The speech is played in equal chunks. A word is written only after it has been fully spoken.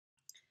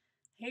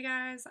Hey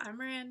guys, I'm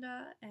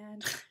Miranda,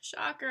 and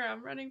shocker,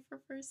 I'm running for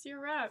first year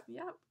rep.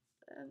 Yep,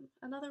 and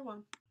another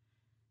one.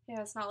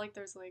 Yeah, it's not like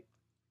there's like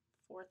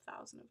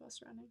 4,000 of us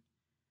running.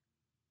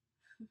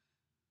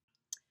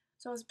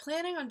 So I was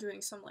planning on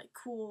doing some like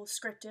cool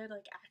scripted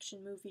like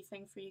action movie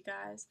thing for you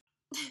guys.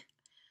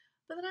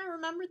 But then I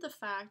remembered the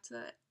fact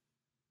that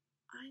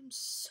I'm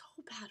so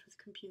bad with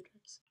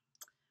computers.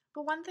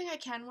 But one thing I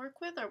can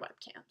work with are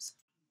webcams.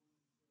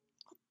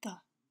 What the?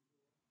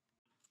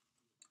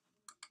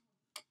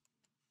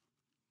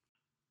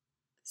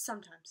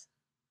 Sometimes.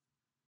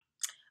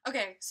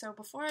 Okay, so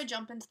before I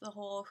jump into the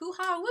whole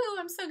hoo-ha, woo,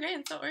 I'm so great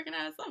and so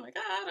organized, oh my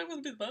god, I'm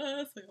gonna be the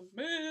best, like,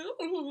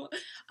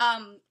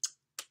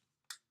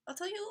 I'll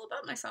tell you a little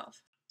about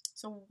myself.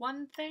 So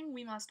one thing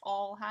we must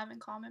all have in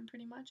common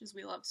pretty much is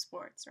we love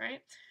sports,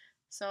 right?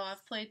 So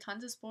I've played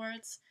tons of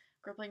sports,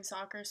 grew up playing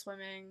soccer,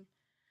 swimming,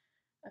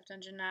 I've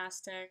done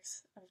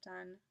gymnastics, I've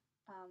done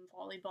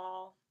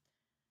volleyball,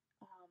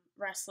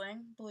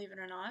 wrestling, believe it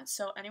or not.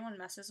 So anyone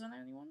messes with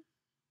anyone,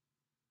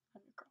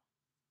 I'm your girl.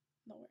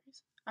 No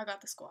worries. I got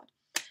the squad.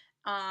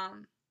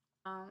 I'm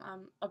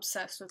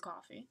obsessed with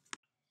coffee.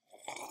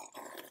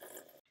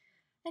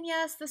 And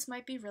yes, this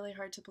might be really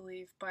hard to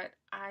believe, but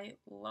I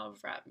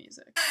love rap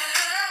music.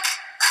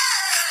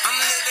 I'm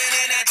living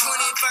in that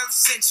 21st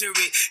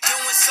century,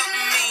 doing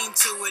something mean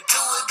to it. Do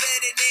it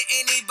better than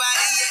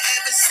anybody you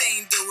ever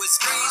seen. Do it.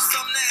 Screams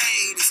from the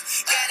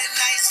haters, got a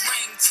nice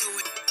ring to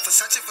it.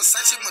 Versace,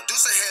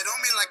 Medusa head on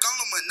me like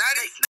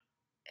Illuminati.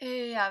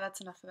 Yeah,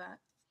 that's enough of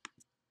that.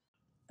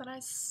 But I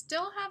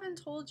still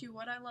haven't told you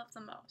what I love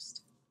the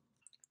most.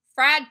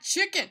 Fried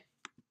chicken!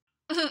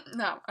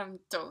 No,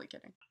 I'm totally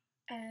kidding.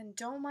 And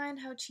don't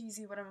mind how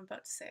cheesy what I'm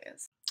about to say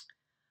is.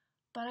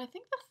 But I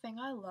think the thing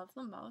I love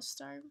the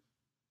most are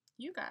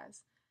you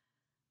guys.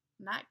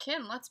 Matt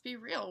Kin, let's be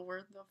real,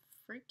 we're the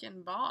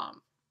freaking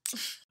bomb.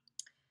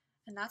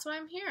 And that's why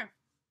I'm here,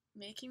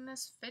 making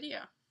this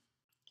video.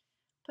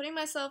 Putting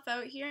myself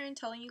out here and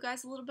telling you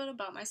guys a little bit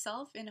about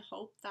myself in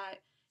hope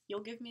that you'll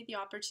give me the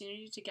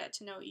opportunity to get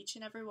to know each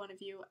and every one of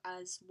you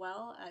as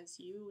well as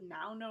you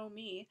now know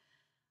me.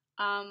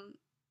 And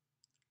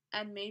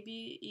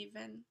maybe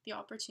even the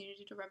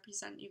opportunity to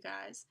represent you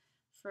guys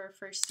for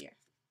first year.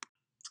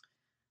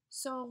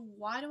 So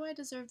why do I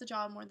deserve the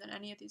job more than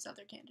any of these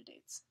other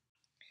candidates?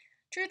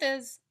 Truth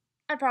is,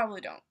 I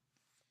probably don't.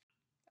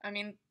 I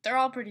mean, they're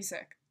all pretty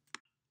sick.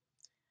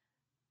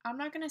 I'm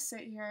not gonna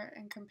sit here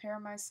and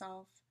compare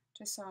myself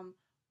to some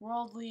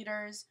world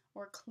leaders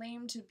or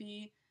claim to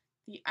be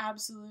the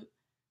absolute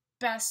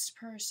best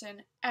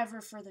person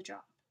ever for the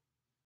job.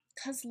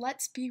 'Cause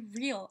let's be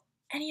real,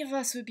 any of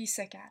us would be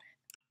sick at it.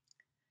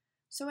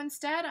 So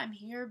instead, I'm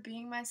here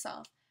being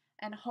myself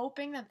and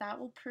hoping that that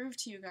will prove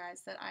to you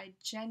guys that I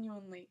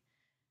genuinely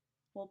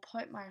will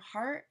put my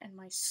heart and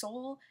my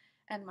soul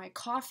and my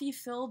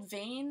coffee-filled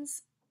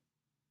veins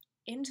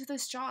into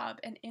this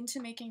job and into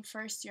making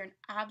first year an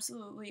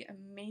absolutely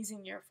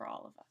amazing year for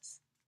all of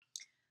us.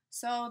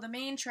 So the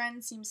main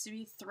trend seems to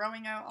be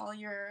throwing out all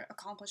your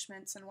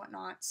accomplishments and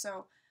whatnot.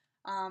 So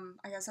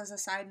I guess as a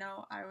side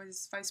note, I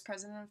was vice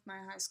president of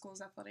my high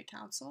school's athletic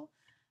council.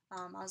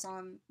 I was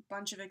on a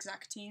bunch of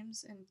exec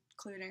teams,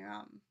 including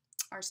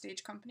our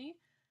stage company.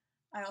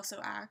 I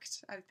also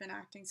act. I've been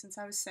acting since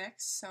I was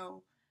 6,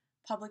 so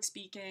public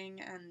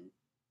speaking and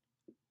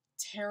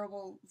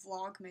terrible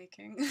vlog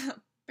making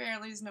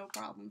apparently is no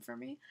problem for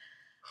me.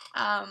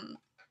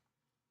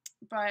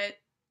 But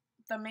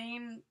the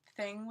main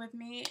thing with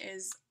me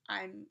is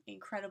I'm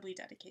incredibly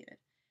dedicated.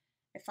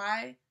 If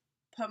I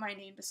put my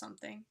name to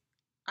something,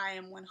 I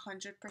am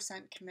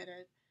 100%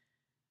 committed,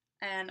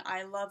 and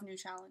I love new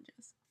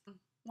challenges.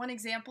 One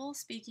example,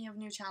 speaking of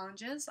new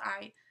challenges,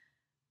 I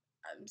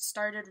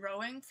started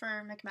rowing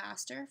for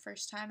McMaster,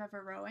 first time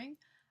ever rowing.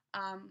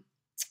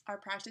 Our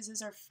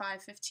practices are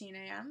 5:15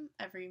 a.m.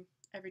 every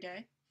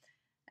day.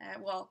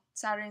 Well,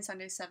 Saturday and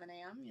Sunday 7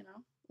 a.m., you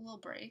know, a little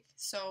break.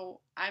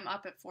 So I'm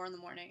up at 4 in the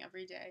morning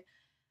every day.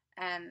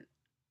 And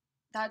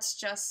that's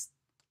just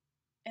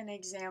an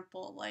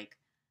example. Like,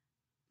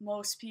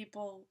 most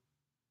people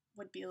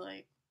would be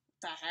like,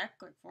 the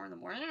heck? Like 4 in the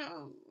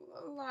morning?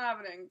 What's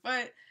happening?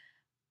 But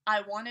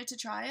I wanted to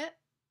try it.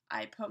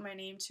 I put my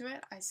name to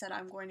it. I said,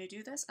 I'm going to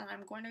do this, and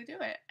I'm going to do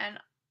it. And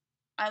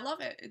I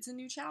love it. It's a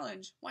new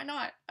challenge. Why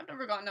not? I've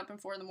never gotten up at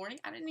 4 in the morning.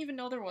 I didn't even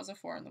know there was a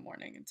 4 in the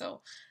morning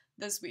until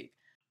this week.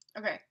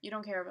 Okay, you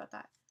don't care about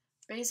that.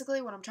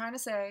 Basically, what I'm trying to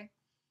say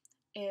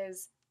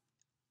is,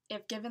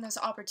 if given this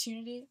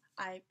opportunity,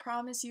 I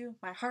promise you,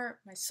 my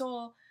heart, my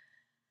soul,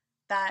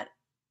 that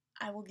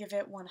I will give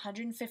it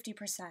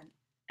 150%,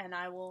 and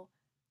I will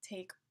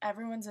take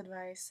everyone's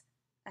advice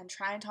and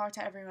try and talk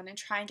to everyone and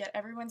try and get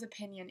everyone's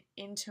opinion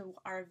into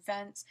our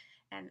events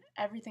and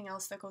everything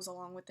else that goes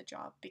along with the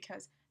job,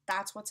 because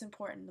that's what's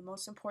important. The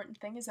most important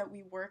thing is that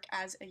we work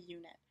as a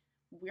unit.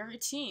 We're a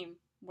team.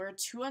 We're a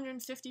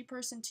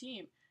 250-person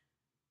team.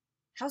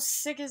 How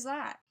sick is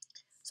that?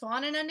 So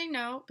on an ending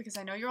note, because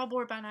I know you're all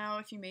bored by now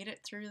if you made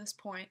it through this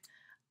point,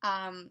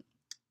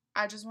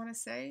 I just want to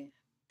say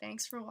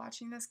thanks for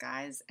watching this,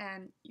 guys,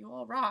 and you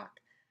all rock.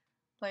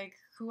 Like,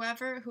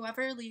 whoever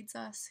leads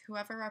us,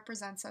 whoever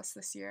represents us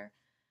this year,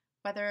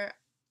 whether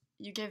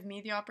you give me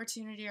the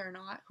opportunity or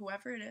not,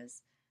 whoever it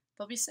is,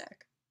 they'll be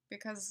sick.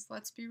 Because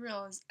let's be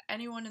real, is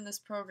anyone in this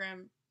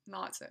program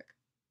not sick?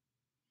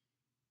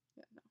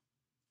 Yeah, no.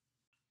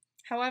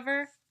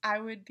 However, I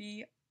would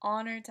be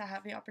honored to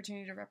have the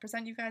opportunity to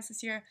represent you guys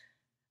this year.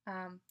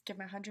 Give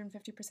my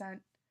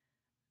 150%.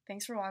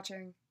 Thanks for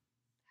watching.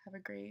 Have a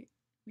great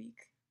week.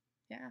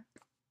 Yeah.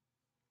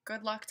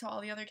 Good luck to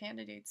all the other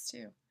candidates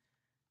too.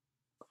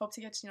 Hope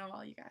to get to know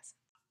all you guys.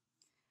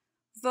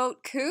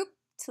 Vote Coop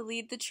to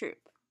lead the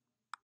troop.